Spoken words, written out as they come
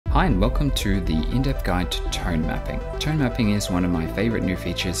Hi and welcome to the in-depth guide to tone mapping. Tone mapping is one of my favorite new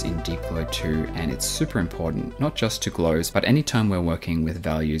features in Deep Glow 2, and it's super important, not just to glows, but anytime we're working with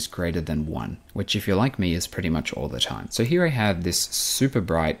values greater than 1, which if you're like me is pretty much all the time. So here I have this super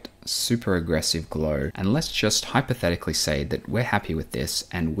bright, super aggressive glow, and let's just hypothetically say that we're happy with this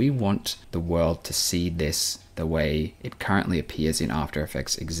and we want the world to see this the way it currently appears in After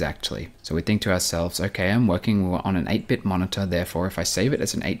Effects exactly. So we think to ourselves, okay, I'm working on an 8-bit monitor, therefore if I save it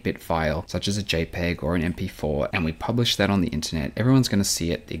as an 8-bit file, such as a JPEG or an MP4, and we publish that on the internet, everyone's going to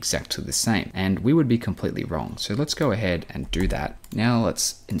see it exactly the same. And we would be completely wrong. So let's go ahead and do that. Now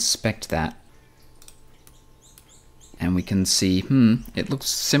let's inspect that. And we can see, it looks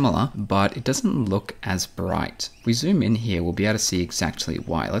similar, but it doesn't look as bright. If we zoom in here, we'll be able to see exactly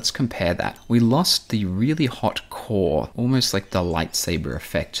why. Let's compare that. We lost the really hot core, almost like the lightsaber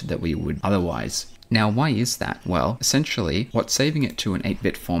effect that we would otherwise. Now, why is that? Well, essentially, what saving it to an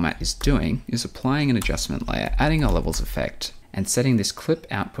 8-bit format is doing is applying an adjustment layer, adding a levels effect, and setting this clip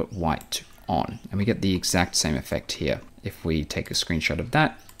output white to on. And we get the exact same effect here. If we take a screenshot of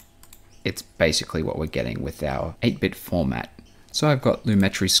that, it's basically what we're getting with our 8-bit format. So I've got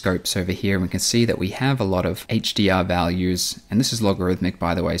lumetri scopes over here, and we can see that we have a lot of HDR values, and this is logarithmic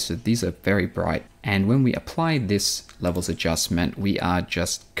by the way, so these are very bright. And when we apply this levels adjustment, we are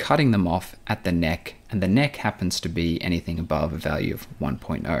just cutting them off at the neck, and the neck happens to be anything above a value of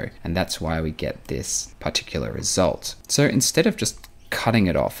 1.0, and that's why we get this particular result. So instead of just cutting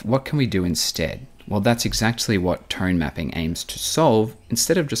it off, what can we do instead? Well, that's exactly what tone mapping aims to solve.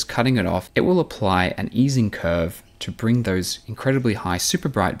 Instead of just cutting it off, it will apply an easing curve to bring those incredibly high, super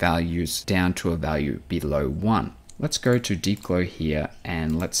bright values down to a value below 1. Let's go to Deep Glow here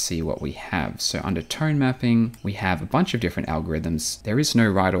and let's see what we have. So under tone mapping, we have a bunch of different algorithms. There is no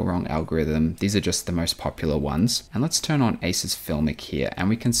right or wrong algorithm. These are just the most popular ones. And let's turn on Ace's filmic here. And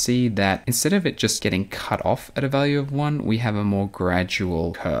we can see that instead of it just getting cut off at a value of 1, we have a more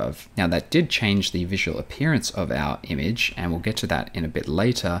gradual curve. Now that did change the visual appearance of our image, and we'll get to that in a bit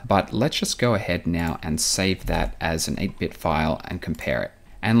later. But let's just go ahead now and save that as an 8-bit file and compare it.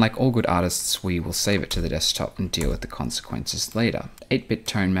 And like all good artists, we will save it to the desktop and deal with the consequences later. 8-bit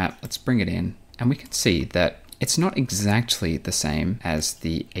tone map, let's bring it in, and we can see that it's not exactly the same as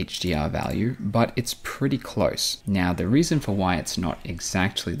the HDR value, but it's pretty close. Now, the reason for why it's not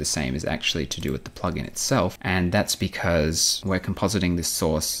exactly the same is actually to do with the plugin itself, and that's because we're compositing this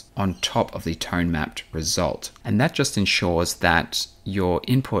source on top of the tone mapped result. And that just ensures that your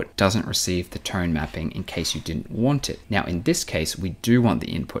input doesn't receive the tone mapping in case you didn't want it. Now, in this case, we do want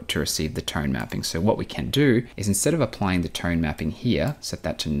the input to receive the tone mapping. So what we can do is instead of applying the tone mapping here, set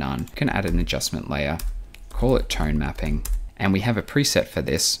that to none, we can add an adjustment layer, call it tone mapping, and we have a preset for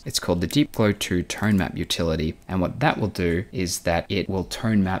this. It's called the Deep Glow 2 Tone Map Utility, and what that will do is that it will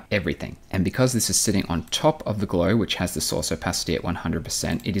tone map everything. And because this is sitting on top of the glow, which has the source opacity at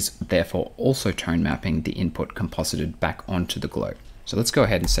 100%, it is therefore also tone mapping the input composited back onto the glow. So let's go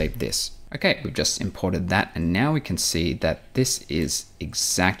ahead and save this. Okay, we've just imported that, and now we can see that this is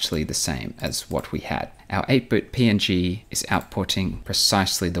exactly the same as what we had. Our 8-bit PNG is outputting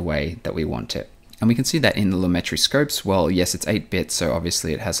precisely the way that we want it. And we can see that in the lumetri scopes. Well, yes, it's 8-bit, so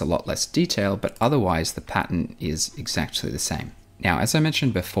obviously it has a lot less detail, but otherwise the pattern is exactly the same. Now, as I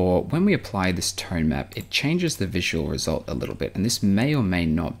mentioned before, when we apply this tone map, it changes the visual result a little bit, and this may or may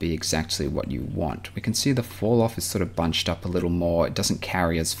not be exactly what you want. We can see the fall off is sort of bunched up a little more. It doesn't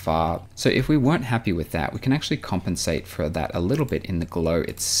carry as far. So if we weren't happy with that, we can actually compensate for that a little bit in the glow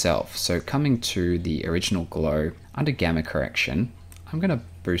itself. So coming to the original glow, under gamma correction, I'm going to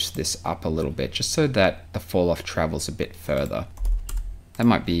boost this up a little bit just so that the fall off travels a bit further. That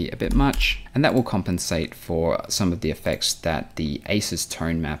might be a bit much, and that will compensate for some of the effects that the Ace's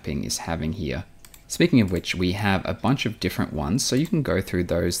tone mapping is having here. Speaking of which, we have a bunch of different ones, so you can go through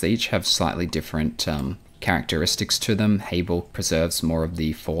those. They each have slightly different characteristics to them. Hable preserves more of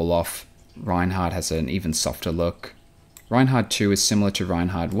the fall off. Reinhard has an even softer look. Reinhard 2 is similar to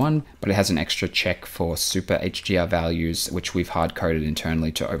Reinhard 1, but it has an extra check for super HDR values, which we've hard-coded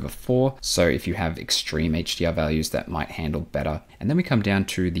internally to over 4. So if you have extreme HDR values, that might handle better. And then we come down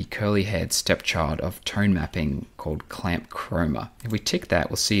to the curly-haired stepchild of tone mapping called clamp chroma. If we tick that,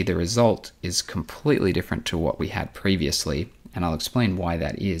 we'll see the result is completely different to what we had previously, and I'll explain why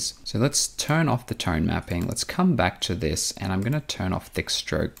that is. So let's turn off the tone mapping. Let's come back to this, and I'm going to turn off thick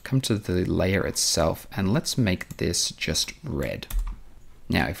stroke, come to the layer itself, and let's make this just red.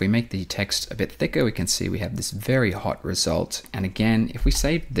 Now, if we make the text a bit thicker, we can see we have this very hot result. And again, if we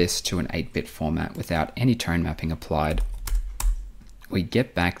save this to an 8-bit format without any tone mapping applied, we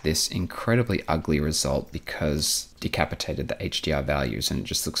get back this incredibly ugly result because decapitated the HDR values and it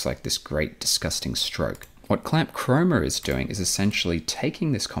just looks like this great disgusting stroke. What clamp chroma is doing is essentially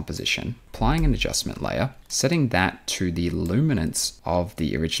taking this composition, applying an adjustment layer, setting that to the luminance of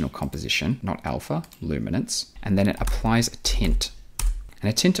the original composition, not alpha, luminance, and then it applies a tint. And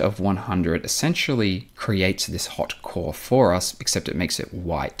a tint of 100 essentially creates this hot core for us, except it makes it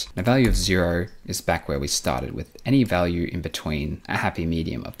white. And a value of 0 is back where we started, with any value in between a happy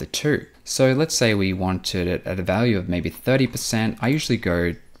medium of the two. So let's say we wanted it at a value of maybe 30%. I usually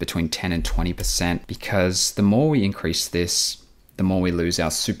go between 10 and 20% because the more we increase this, the more we lose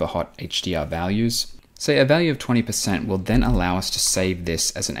our super hot HDR values. So a value of 20% will then allow us to save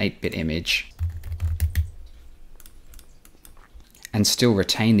this as an 8-bit image and still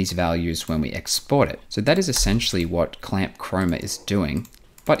retain these values when we export it. So that is essentially what clamp chroma is doing,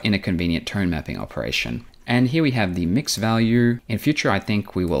 but in a convenient tone mapping operation. And here we have the mix value. In future, I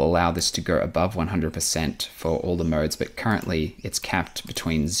think we will allow this to go above 100% for all the modes, but currently it's capped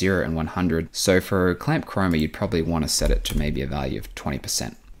between 0 and 100. So for clamp chroma, you'd probably want to set it to maybe a value of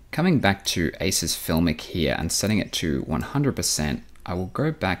 20%. Coming back to Ace's filmic here and setting it to 100%, I will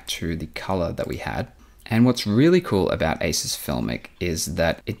go back to the color that we had. And what's really cool about Ace's filmic is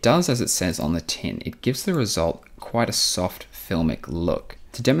that it does as it says on the tin. It gives the result quite a soft filmic look.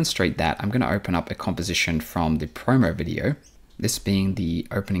 To demonstrate that, I'm going to open up a composition from the promo video, this being the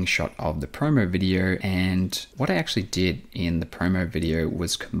opening shot of the promo video. And what I actually did in the promo video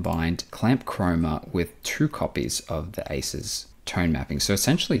was combined clamp chroma with 2 copies of the Ace's tone mapping. So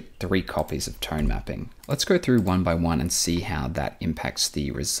essentially 3 copies of tone mapping. Let's go through one by one and see how that impacts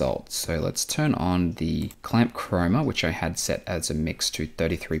the result. So let's turn on the clamp chroma, which I had set as a mix to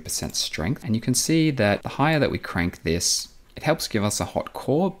 33% strength. And you can see that the higher that we crank this, it helps give us a hot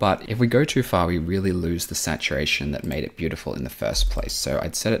core, but if we go too far, we really lose the saturation that made it beautiful in the first place. So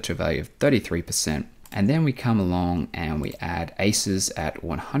I'd set it to a value of 33%. And then we come along and we add Aces at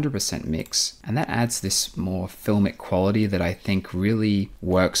 100% mix. And that adds this more filmic quality that I think really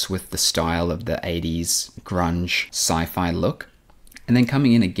works with the style of the 80s grunge sci-fi look. And then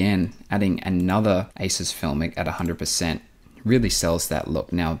coming in again, adding another Aces filmic at 100%. Really sells that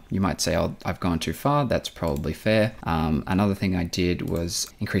look. Now, you might say, oh, I've gone too far. That's probably fair. Another thing I did was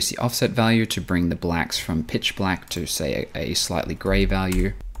increase the offset value to bring the blacks from pitch black to, say, a slightly gray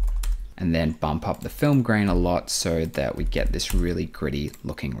value. And then bump up the film grain a lot so that we get this really gritty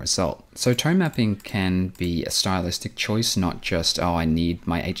looking result. So tone mapping can be a stylistic choice, not just, oh, I need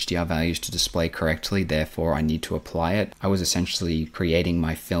my HDR values to display correctly, therefore I need to apply it. I was essentially creating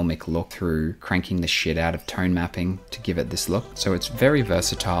my filmic look through cranking the shit out of tone mapping to give it this look. So it's very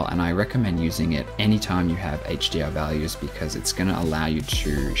versatile and I recommend using it anytime you have HDR values because it's going to allow you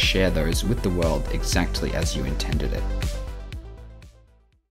to share those with the world exactly as you intended it.